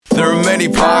many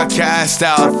podcasts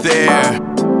out there,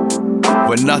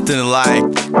 but nothing like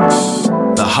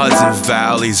the Hudson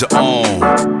Valley's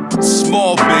own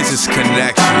Small Business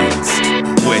Connections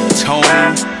with Tony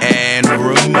and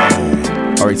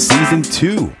Ramon. All right, season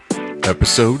 2.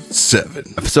 Episode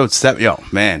 7. Episode 7. Yo,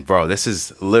 man, bro, this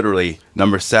is literally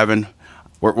number 7.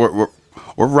 We're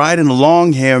riding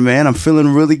along here, man. I'm feeling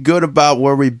really good about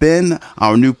where we've been,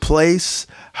 our new place.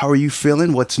 How are you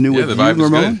feeling? What's new with the you, vibe is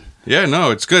Ramon? good. Yeah, no,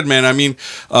 it's good, man. I mean,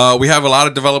 we have a lot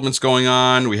of developments going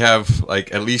on. We have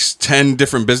like at least 10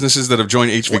 different businesses that have joined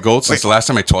HV Gold since the last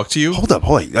time I talked to you. Hold up,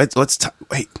 wait.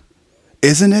 Wait.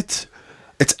 Isn't it?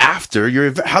 It's after your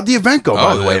event. How'd the event go,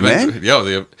 by the way, event, man?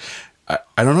 Yo,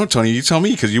 I don't know, Tony. You tell me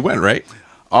because you went, right?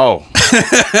 Oh.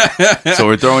 So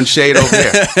we're throwing shade over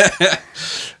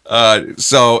here.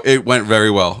 So it went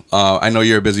very well. I know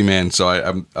you're a busy man, so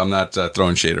I'm not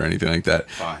throwing shade or anything like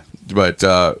that. Fine. But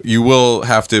you will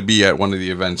have to be at one of the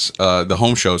events. The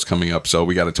home show is coming up, so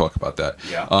we got to talk about that.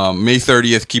 Yeah. May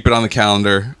 30th, keep it on the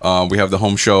calendar. We have the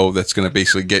home show that's going to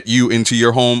basically get you into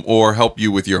your home or help you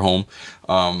with your home.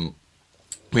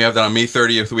 We have that on May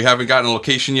 30th. We haven't gotten a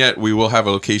location yet. We will have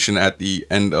a location at the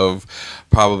end of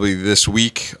probably this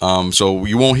week. So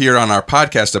you won't hear it on our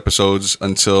podcast episodes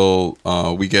until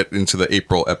we get into the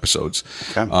April episodes.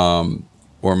 Okay.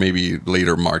 Or maybe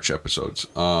later March episodes.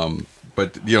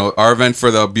 But, you know, our event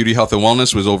for the Beauty, Health, and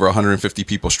Wellness was over 150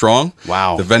 people strong.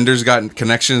 Wow. The vendors got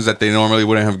connections that they normally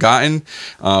wouldn't have gotten.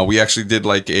 We actually did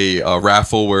like a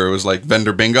raffle where it was like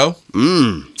vendor bingo.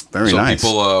 Very nice. So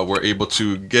people were able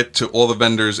to get to all the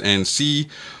vendors and see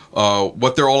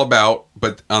what they're all about.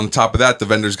 But on top of that, the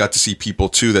vendors got to see people,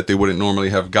 too, that they wouldn't normally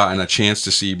have gotten a chance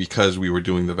to see because we were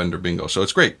doing the vendor bingo. So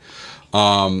it's great.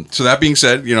 So that being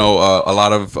said, you know, a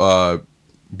lot of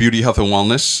beauty, health, and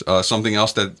wellness. Something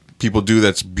else that people do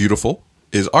that's beautiful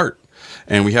is art.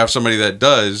 And we have somebody that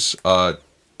does,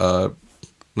 let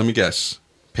me guess,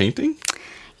 painting?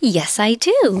 Yes, I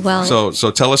do. Well,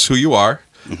 So tell us who you are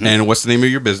and what's the name of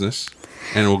your business,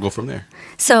 and we'll go from there.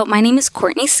 So my name is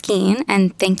Courtney Skeen,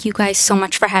 and thank you guys so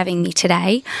much for having me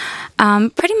today.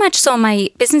 Pretty much, so my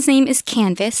business name is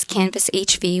Canvas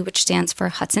HV, which stands for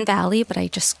Hudson Valley, but I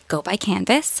just go by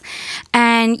Canvas.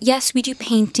 And yes, we do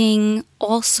painting,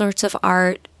 all sorts of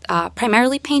art,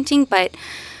 primarily painting, but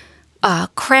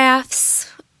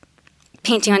crafts,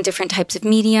 painting on different types of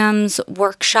mediums,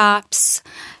 workshops,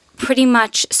 pretty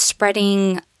much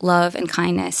spreading love and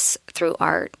kindness through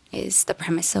art is the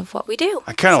premise of what we do.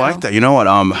 I kind of like that. You know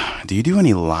what? Do you do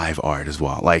any live art as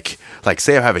well? Like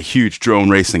say I have a huge drone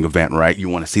racing event, right? You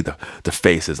want to see the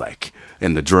faces, like,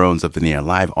 and the drones up in the air.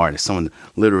 Live art is someone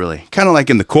literally, kind of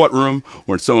like in the courtroom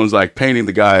where someone's like painting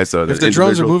the guys. If the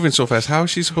drones are moving so fast, how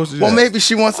is she supposed to do that? Well, maybe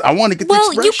she wants. I want to get. Well,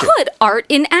 the you expression. could art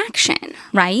in action,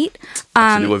 right?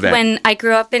 That's a new event. When I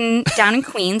grew up down in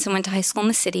Queens and went to high school in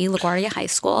the city, LaGuardia High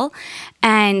School,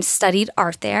 and studied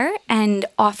art there. And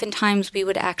oftentimes we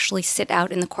would actually sit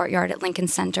out in the courtyard at Lincoln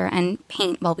Center and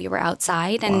paint while we were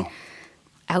outside. And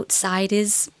outside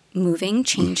is moving,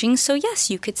 changing. So yes,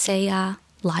 you could say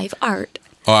live art.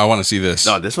 Oh, I want to see this.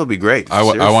 No, this will be great. I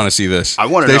want to see this. I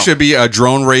want to know. There should be a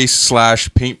drone race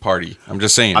 / paint party. I'm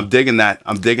just saying. I'm digging that.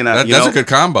 That's a good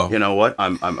combo. You know what? I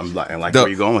like where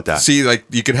you're going with that. See, like,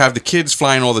 you could have the kids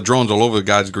flying all the drones all over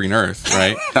God's green earth,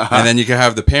 right? And then you could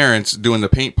have the parents doing the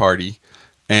paint party,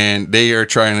 and they are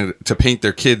trying to paint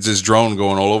their kids' as drone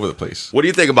going all over the place. What do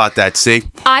you think about that, C?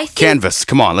 Canvas,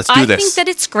 come on, let's do this. I think that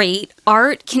it's great.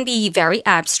 Art can be very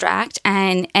abstract,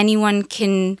 and anyone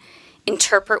can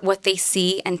interpret what they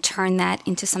see and turn that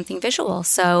into something visual.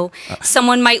 So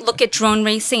someone might look at drone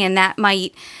racing, and that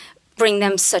might bring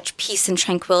them such peace and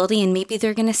tranquility, and maybe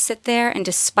they're going to sit there and,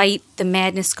 despite the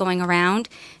madness going around,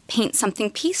 paint something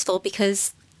peaceful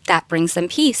because that brings them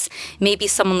peace. Maybe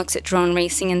someone looks at drone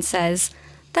racing and says,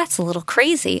 that's a little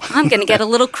crazy. I'm going to get a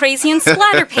little crazy and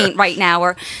splatter paint right now.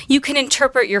 Or you can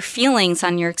interpret your feelings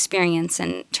on your experience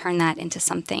and turn that into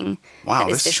something that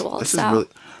is visual. This is really.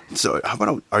 So, how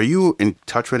about, are you in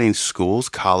touch with any schools,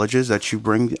 colleges that you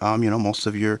bring, most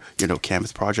of your,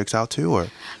 Canvas projects out to, or?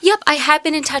 Yep, I have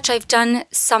been in touch. I've done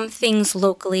some things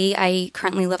locally. I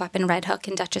currently live up in Red Hook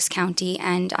in Dutchess County,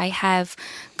 and I have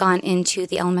gone into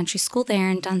the elementary school there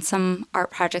and done some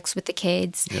art projects with the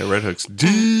kids. Yeah, Red Hook's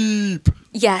deep.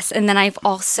 Yes, and then I've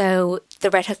also, the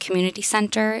Red Hook Community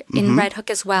Center in Red Hook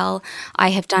as well.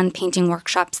 I have done painting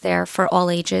workshops there for all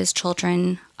ages,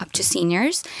 children up to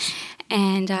seniors.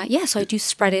 And so I do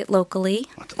spread it locally.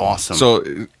 That's awesome.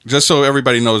 So just so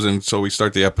everybody knows, and so we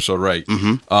start the episode right,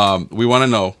 we want to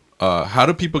know, how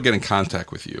do people get in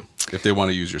contact with you? if they want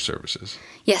to use your services?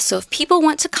 Yes, so if people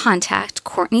want to contact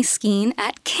Courtney Skeen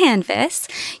at Canvas,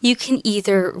 you can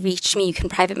either reach me, you can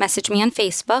private message me on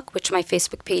Facebook, which my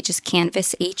Facebook page is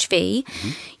Canvas HV.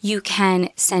 You can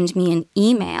send me an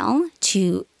email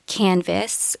to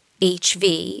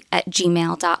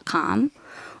canvashv@gmail.com,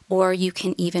 or you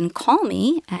can even call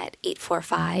me at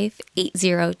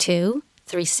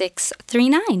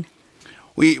 845-802-3639.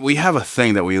 We have a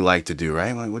thing that we like to do,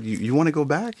 right? Like, what you want to go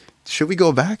back? Should we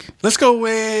go back? Let's go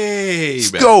way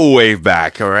back. Go way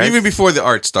back, all right? Even before the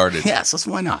art started. Yes,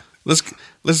 why not? Let's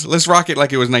rock it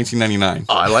like it was 1999.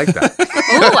 Oh, I like that.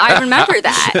 Oh, I remember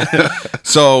that.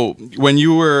 So when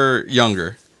you were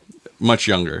younger, much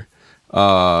younger,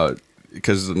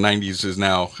 because the 90s is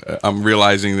now, I'm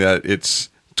realizing that it's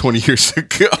 20 years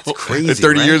ago. It's crazy,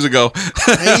 30 right? years ago.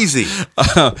 Crazy.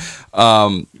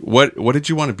 What did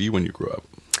you want to be when you grew up?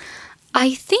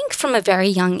 I think from a very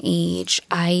young age,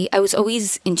 I was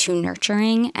always into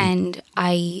nurturing, and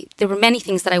there were many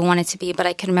things that I wanted to be, but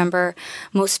I can remember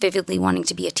most vividly wanting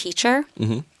to be a teacher.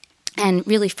 And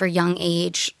really for young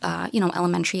age,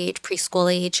 elementary age, preschool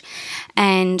age.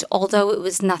 And although it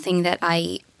was nothing that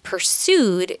I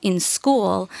pursued in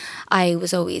school, I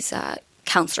was always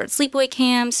counselor at sleepaway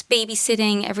camps,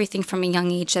 babysitting, everything from a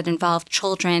young age that involved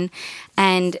children,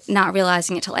 and not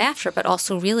realizing it till after, but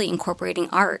also really incorporating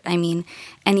art. I mean,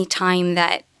 any time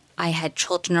that I had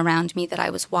children around me that I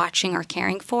was watching or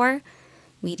caring for,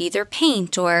 we'd either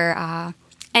paint or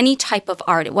any type of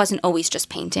art. It wasn't always just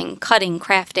painting, cutting,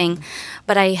 crafting,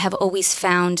 but I have always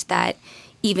found that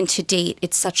even to date,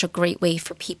 it's such a great way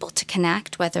for people to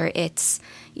connect, whether it's,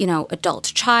 adult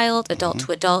to child, adult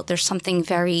to adult. There's something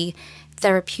very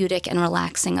therapeutic and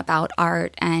relaxing about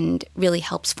art, and really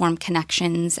helps form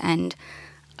connections. And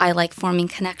I like forming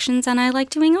connections, and I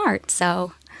like doing art.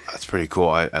 So That's pretty cool.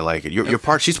 I like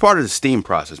it. She's part of the STEAM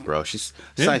process, bro. She's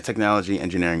science, technology,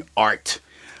 engineering, art,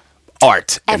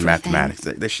 and Everything.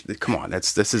 mathematics. Come on,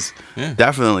 this is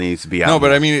definitely needs to be out. No, but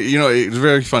there. I mean, it's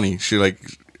very funny. She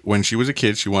when she was a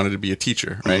kid, she wanted to be a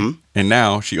teacher, right? And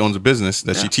now she owns a business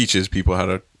that she teaches people how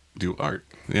to do art.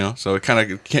 So it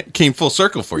kind of came full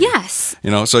circle for you. yes.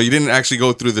 So you didn't actually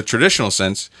go through the traditional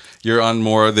sense. You're on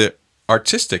more of the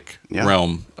artistic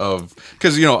realm of,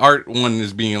 because art one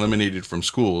is being eliminated from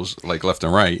schools like left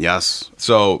and right. Yes.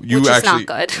 So you Which is actually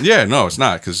not good. Yeah, no, it's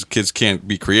not, because kids can't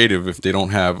be creative if they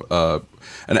don't have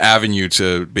an avenue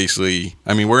to basically.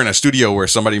 I mean, we're in a studio where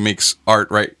somebody makes art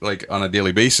right like on a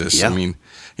daily basis. Yeah. I mean,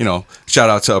 shout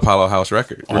out to Apollo House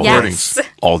Recordings. Yes.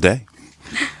 All day.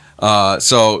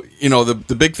 So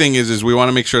the big thing is we want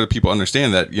to make sure that people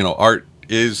understand that art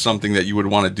is something that you would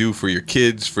want to do for your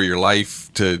kids, for your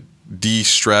life, to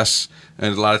de-stress.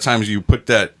 And a lot of times you put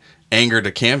that anger to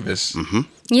canvas.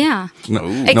 Yeah. No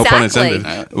Exactly. pun intended.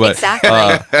 But,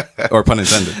 Exactly. or pun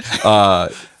intended.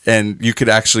 And you could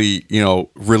actually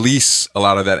release a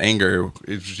lot of that anger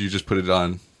if you just put it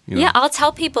on. Yeah, I'll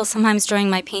tell people sometimes during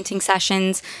my painting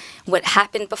sessions what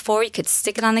happened before. You could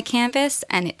stick it on the canvas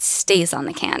and it stays on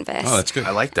the canvas. Oh, that's good.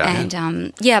 I like that.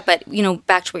 And but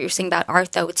back to what you were saying about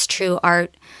art, though, it's true.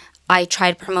 Art, I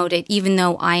try to promote it, even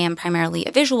though I am primarily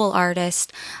a visual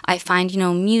artist. I find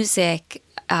music,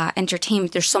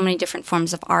 entertainment. There's so many different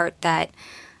forms of art that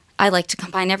I like to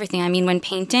combine everything. I mean, when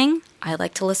painting, I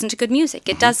like to listen to good music.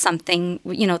 It does something,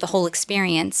 the whole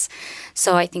experience.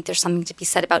 So I think there's something to be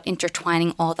said about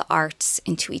intertwining all the arts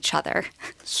into each other.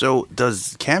 So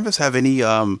does Canvas have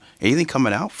anything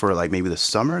coming out for like maybe the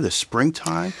summer, the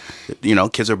springtime?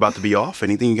 Kids are about to be off.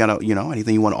 Anything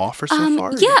anything you want to offer so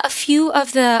far? Yeah, a few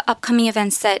of the upcoming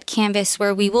events at Canvas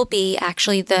where we will be.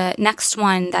 Actually, the next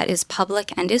one that is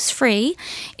public and is free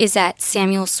is at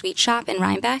Samuel's Sweet Shop in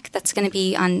Rhinebeck. That's going to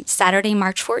be on Saturday,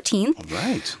 March 14th. All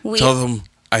right. Tell them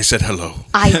I said hello.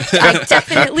 I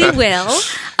definitely will.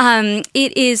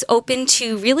 It is open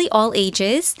to really all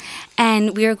ages,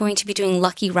 and we are going to be doing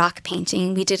Lucky Rock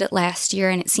painting. We did it last year,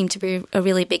 and it seemed to be a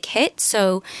really big hit.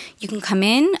 So you can come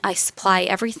in. I supply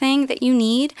everything that you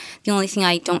need. The only thing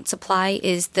I don't supply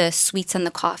is the sweets and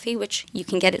the coffee, which you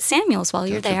can get at Samuel's while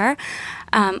you're there.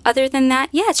 Other than that,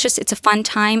 it's a fun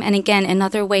time. And again,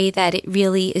 another way that it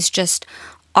really is just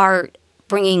art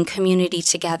bringing community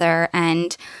together,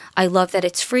 and I love that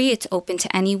it's free, it's open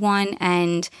to anyone,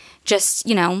 and just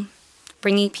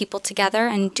bringing people together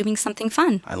and doing something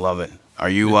fun. I love it. Are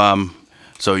you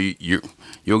so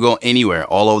you'll go anywhere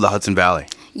all over the Hudson Valley?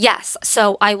 Yes,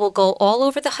 so I will go all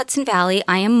over the Hudson Valley.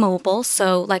 I am mobile,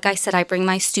 so like I said, I bring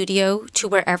my studio to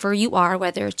wherever you are,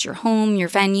 whether it's your home, your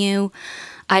venue.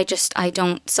 I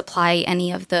don't supply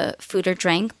any of the food or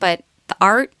drink, but the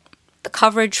art, the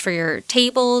coverage for your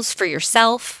tables, for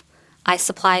yourself, I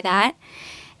supply that.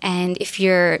 And if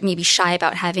you're maybe shy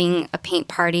about having a paint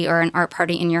party or an art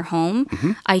party in your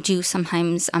home, I do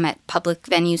sometimes. I'm at public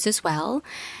venues as well.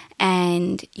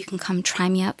 And you can come try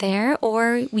me out there,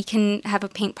 or we can have a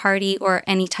paint party or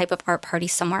any type of art party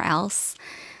somewhere else.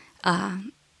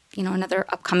 Another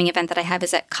upcoming event that I have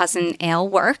is at Cousin Ale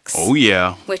Works. Oh,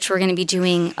 yeah. Which we're going to be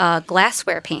doing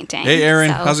glassware painting. Hey, Aaron,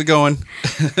 how's it going?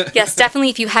 Yes, definitely.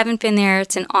 If you haven't been there,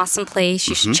 it's an awesome place.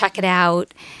 You should check it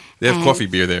out. They have coffee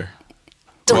beer there.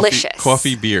 Delicious.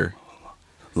 Coffee beer.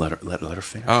 Let her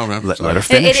finish. Oh, no, let her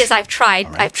finish. It is. I've tried.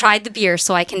 Right. I've tried the beer,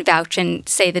 so I can vouch and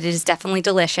say that it is definitely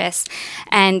delicious.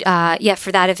 And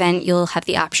for that event, you'll have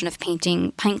the option of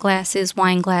painting pint glasses,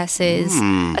 wine glasses,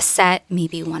 a set,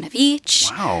 maybe one of each.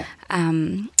 Wow.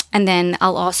 And then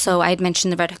I had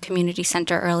mentioned the Red Hook Community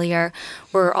Center earlier.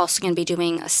 We're also going to be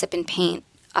doing a sip and paint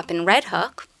up in Red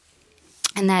Hook,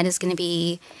 and that is going to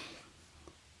be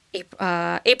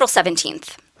April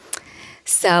 17th.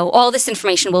 So all this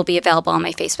information will be available on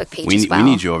my Facebook page as well.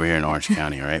 We need you over here in Orange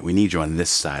County, all right? We need you on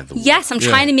this side of the world. Yes, I'm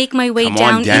trying to make my way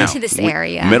down into this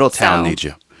area. Middletown needs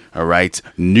you, all right?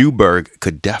 Newburgh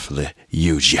could definitely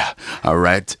use you, all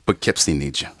right? But Kipsey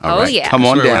needs you, all right? Yeah. Come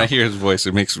on down. When I hear his voice,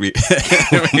 it makes me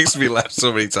laugh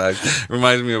so many times. It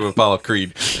reminds me of Apollo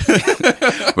Creed.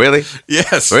 Really?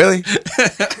 Yes. Really?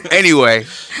 Anyway,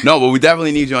 no, but we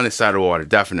definitely need you on this side of the water,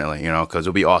 definitely, because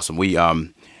it'll be awesome. We,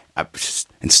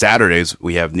 and Saturdays,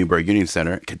 we have Newburgh Union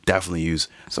Center. Could definitely use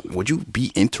something. Would you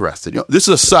be interested? This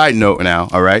is a side note now,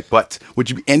 all right? But would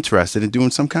you be interested in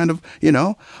doing some kind of,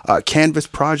 canvas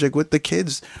project with the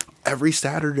kids every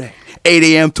Saturday, 8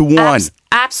 a.m. to 1?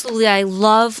 Absolutely. I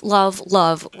love, love,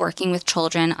 love working with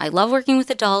children. I love working with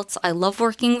adults. I love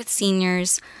working with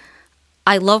seniors.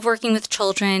 I love working with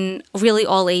children, really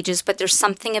all ages. But there's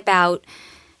something about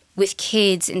with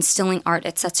kids instilling art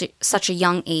at such a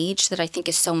young age that I think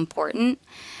is so important.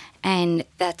 And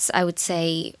that's, I would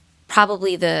say,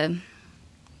 probably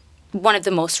one of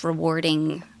the most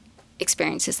rewarding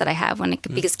experiences that I have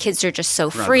because kids are just so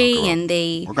free and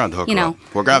we're going to hook her up.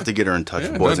 We're going to have to get her in touch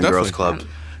with Boys and Girls Club,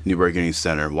 Newburgh Union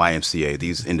Center, YMCA,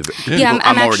 these individuals.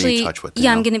 I'm already in touch with them.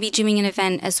 Yeah, I'm going to be doing an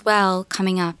event as well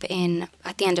coming up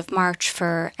at the end of March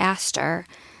for Astor.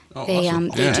 Oh, they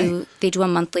awesome. They do a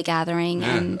monthly gathering.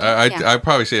 Yeah. And I'd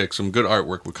probably say some good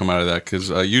artwork would come out of that because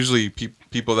usually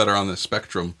people that are on the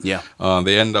spectrum,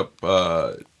 they end up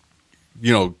coming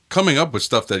up with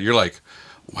stuff that you're like,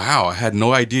 wow, I had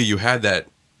no idea you had that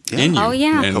in you. Oh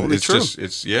yeah, and totally it's true.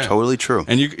 It's totally true.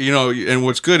 And and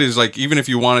what's good is like even if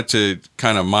you wanted to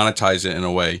kind of monetize it in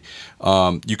a way,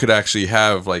 you could actually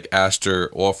have like Astor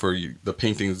offer you the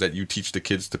paintings that you teach the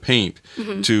kids to paint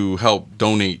to help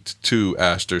donate to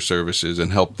Astor services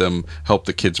and help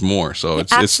the kids more. So it's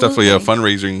definitely a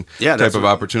fundraising type of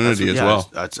opportunity as well.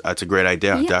 That's a great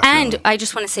idea. Yeah. Definitely. And I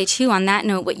just want to say too, on that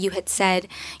note, what you had said,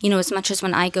 as much as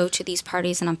when I go to these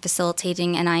parties and I'm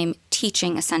facilitating and I'm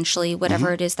teaching essentially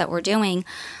whatever it is that we're doing,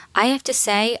 I have to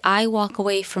say I walk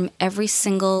away from every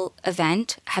single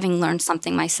event having learned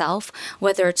something myself,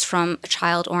 whether it's from a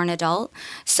child or an adult.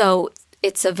 So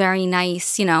it's a very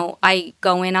nice, I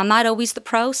go in, I'm not always the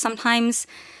pro. Sometimes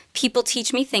people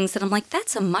teach me things that I'm like,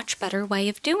 that's a much better way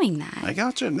of doing that. I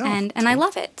gotcha. No, and I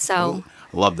love it. So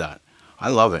love that. I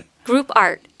love it. Group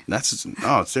art.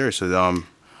 Seriously.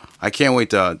 I can't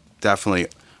wait to definitely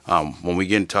when we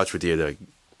get in touch with you to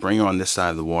bring you on this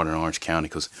side of the water in Orange County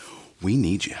because we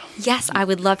need you. Yes, I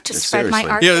would love to spread my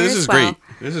art. Yeah, this is great.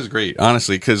 This is great,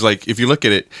 honestly, because like if you look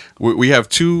at it, we have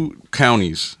two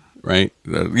counties, right?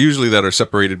 Usually that are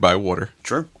separated by water.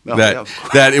 Sure. That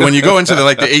when you go into the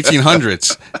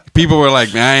 1800s, people were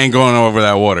like, "Man, I ain't going over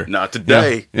that water." Not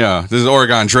today. Yeah, this is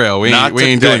Oregon Trail. We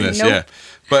ain't doing this. Nope. Yeah,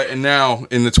 but now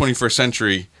in the 21st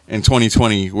century. In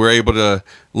 2020, we're able to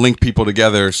link people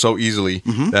together so easily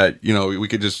that we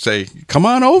could just say, "Come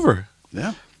on over."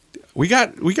 Yeah, we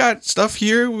got stuff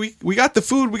here. We got the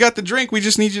food. We got the drink. We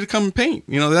just need you to come and paint.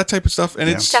 That type of stuff. And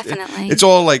it's definitely it's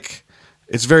all like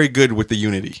it's very good with the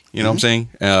unity. You know what I'm saying?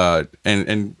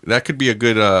 And that could be a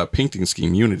good painting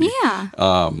scheme. Unity.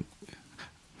 Yeah.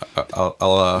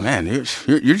 Man,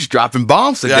 you're just dropping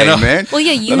bombs today, man. Well,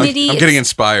 yeah, unity. I'm getting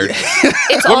inspired.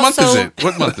 What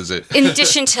month is it? In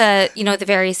addition to the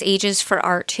various ages for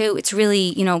art too, it's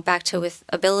really back to with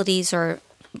abilities or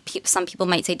some people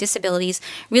might say disabilities.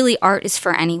 Really, art is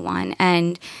for anyone,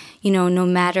 and no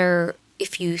matter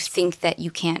if you think that you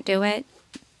can't do it,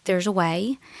 there's a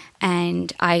way.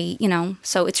 And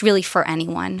so it's really for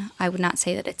anyone. I would not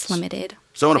say that it's limited.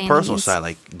 So on a personal side,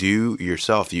 like, do you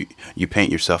yourself, you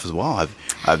paint yourself as well?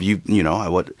 Have you,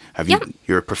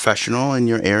 you're a professional in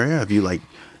your area? Have you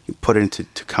put it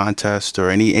into contest or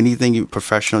anything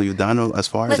professional you've done as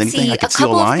far as Let's anything see, I could a see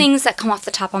couple of online? things that come off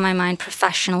the top of my mind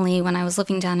professionally. When I was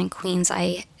living down in Queens,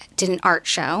 I did an art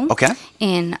show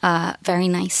in a very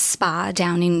nice spa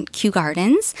down in Kew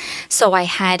Gardens. So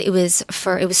it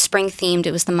was spring themed.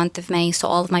 It was the month of May, so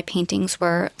all of my paintings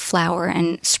were flower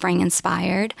and spring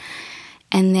inspired.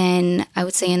 And then I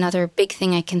would say another big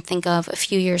thing I can think of, a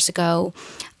few years ago,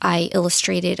 I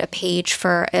illustrated a page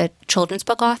for a children's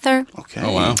book author. Okay.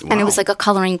 Oh, wow. And it was like a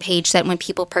coloring page that when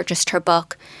people purchased her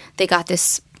book, they got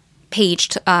this page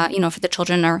to, for the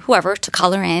children or whoever to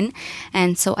color in.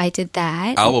 And so I did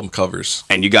that. Album covers.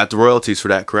 And you got the royalties for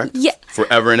that, correct? Yeah.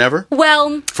 Forever and ever?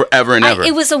 Well, Forever and ever.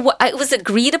 it was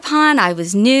agreed upon. I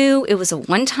was new. It was a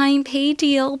one-time pay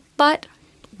deal, but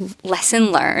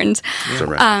lesson learned. It's all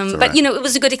right. But it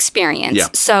was a good experience. Yeah.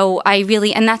 So I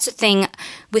really, and that's the thing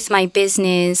with my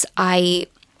business. I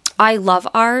love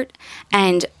art,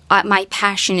 and my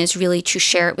passion is really to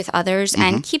share it with others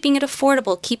and keeping it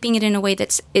affordable, keeping it in a way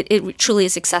that's it truly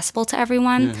is accessible to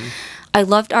everyone. I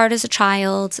loved art as a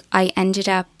child. I ended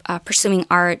up pursuing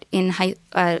art in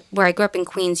where I grew up in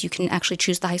Queens. You can actually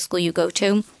choose the high school you go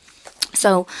to.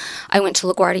 So I went to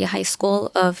LaGuardia High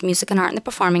School of Music and Art and the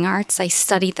Performing Arts. I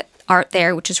studied the art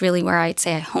there, which is really where I'd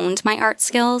say I honed my art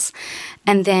skills.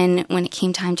 And then when it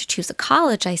came time to choose a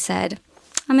college, I said,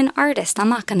 I'm an artist. I'm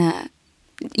not going to,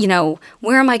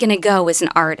 where am I going to go as an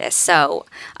artist? So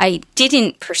I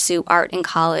didn't pursue art in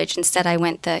college. Instead, I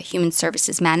went the human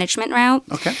services management route.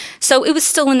 Okay. So it was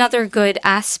still another good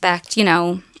aspect,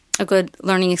 a good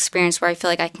learning experience where I feel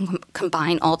like I can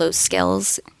combine all those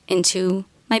skills into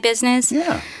my business.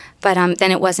 Yeah. But then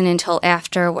it wasn't until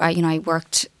after, I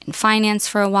worked in finance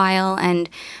for a while, and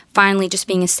finally just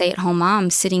being a stay-at-home mom,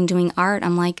 sitting doing art,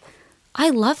 I'm like, I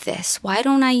love this. Why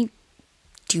don't I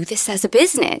do this as a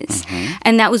business?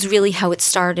 And that was really how it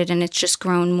started, and it's just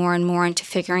grown more and more into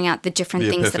figuring out the different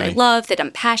things that I love, that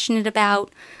I'm passionate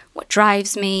about, what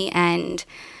drives me, and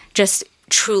just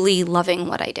truly loving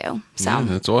what I do. So Yeah,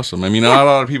 that's awesome. I mean, not a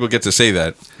lot of people get to say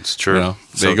that. It's true.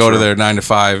 They go to their 9 to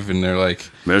 5 and they're like,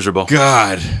 miserable.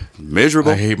 God,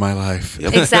 Miserable. I hate my life.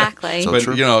 Yep. exactly. So But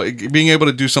true. being able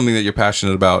to do something that you're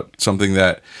passionate about, something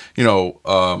that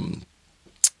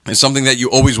is something that you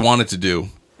always wanted to do,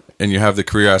 and you have the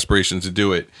career aspiration to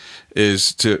do it,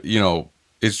 is to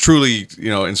it's truly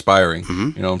inspiring.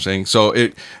 You know what I'm saying? So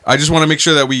I just want to make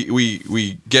sure that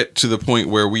we get to the point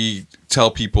where we tell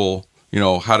people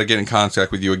how to get in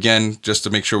contact with you again, just to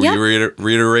make sure we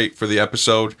reiterate for the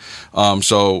episode.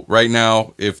 So right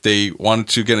now, if they wanted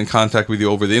to get in contact with you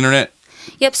over the internet.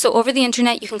 Yep. So over the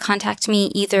internet, you can contact me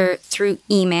either through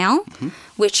email,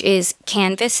 which is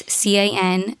canvas,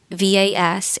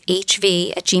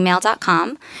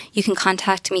 canvashv@gmail.com. You can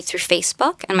contact me through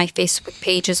Facebook, and my Facebook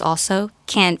page is also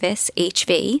Canvas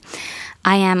HV.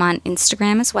 I am on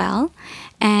Instagram as well.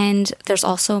 And there's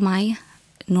also my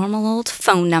normal old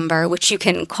phone number, which you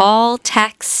can call,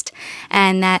 text,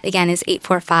 and that again is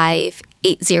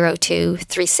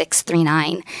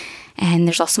 845-802-3639. And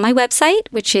there's also my website,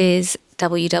 which is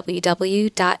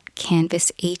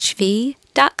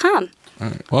www.canvashv.com. All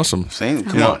right, awesome. Same.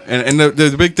 Come You on. know, and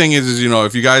the big thing is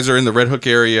if you guys are in the Red Hook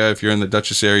area, if you're in the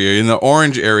Dutchess area, in the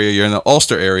Orange area, you're in the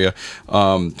Ulster area,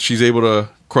 she's able to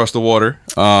cross the water.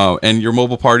 And your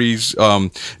mobile parties,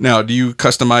 now, do you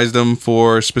customize them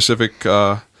for specific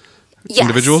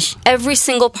individuals? Every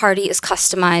single party is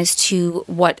customized to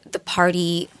what the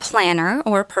party planner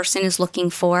or person is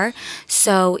looking for.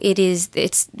 So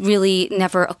it's really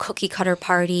never a cookie cutter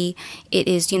party. It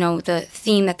is, the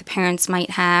theme that the parents might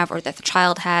have, or that the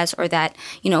child has, or that,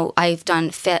 I've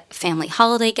done family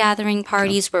holiday gathering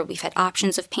parties where we've had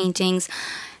options of paintings.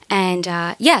 And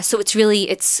so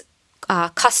it's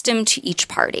custom to each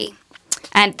party.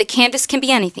 And the canvas can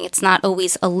be anything. It's not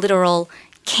always a literal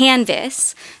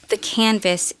canvas. The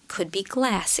canvas could be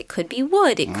glass, it could be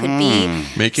wood, it could be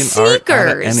Making sneakers, art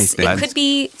out of anything. it could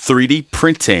be 3D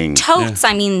printing. totes.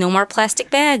 I mean, no more plastic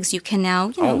bags. You can now,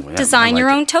 design I your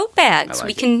like own it. tote bags. I like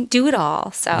We it. can do it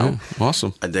all. So Yeah,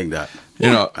 awesome. I dig that.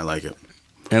 I like it.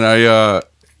 And do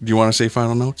you want to say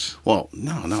final notes? Well,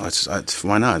 no. It's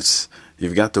why not?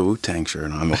 You've got the Wu-Tang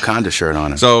shirt on, Wakanda shirt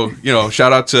on it. So,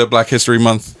 shout out to Black History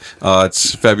Month.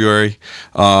 It's February.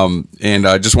 And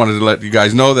I just wanted to let you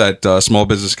guys know that Small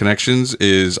Business Connections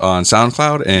is on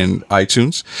SoundCloud and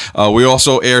iTunes. We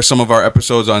also air some of our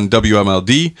episodes on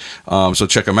WMLD, so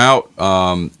check them out.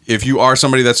 If you are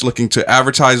somebody that's looking to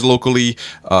advertise locally,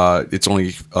 it's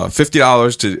only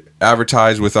 $50 to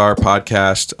advertise with our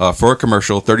podcast for a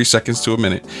commercial, 30 seconds to a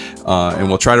minute. And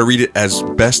we'll try to read it as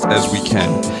best as we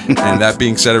can. And that that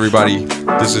being said, everybody,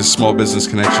 this is Small Business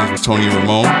Connections with Tony and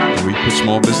Ramon, and we put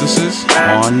small businesses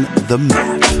on the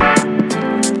map.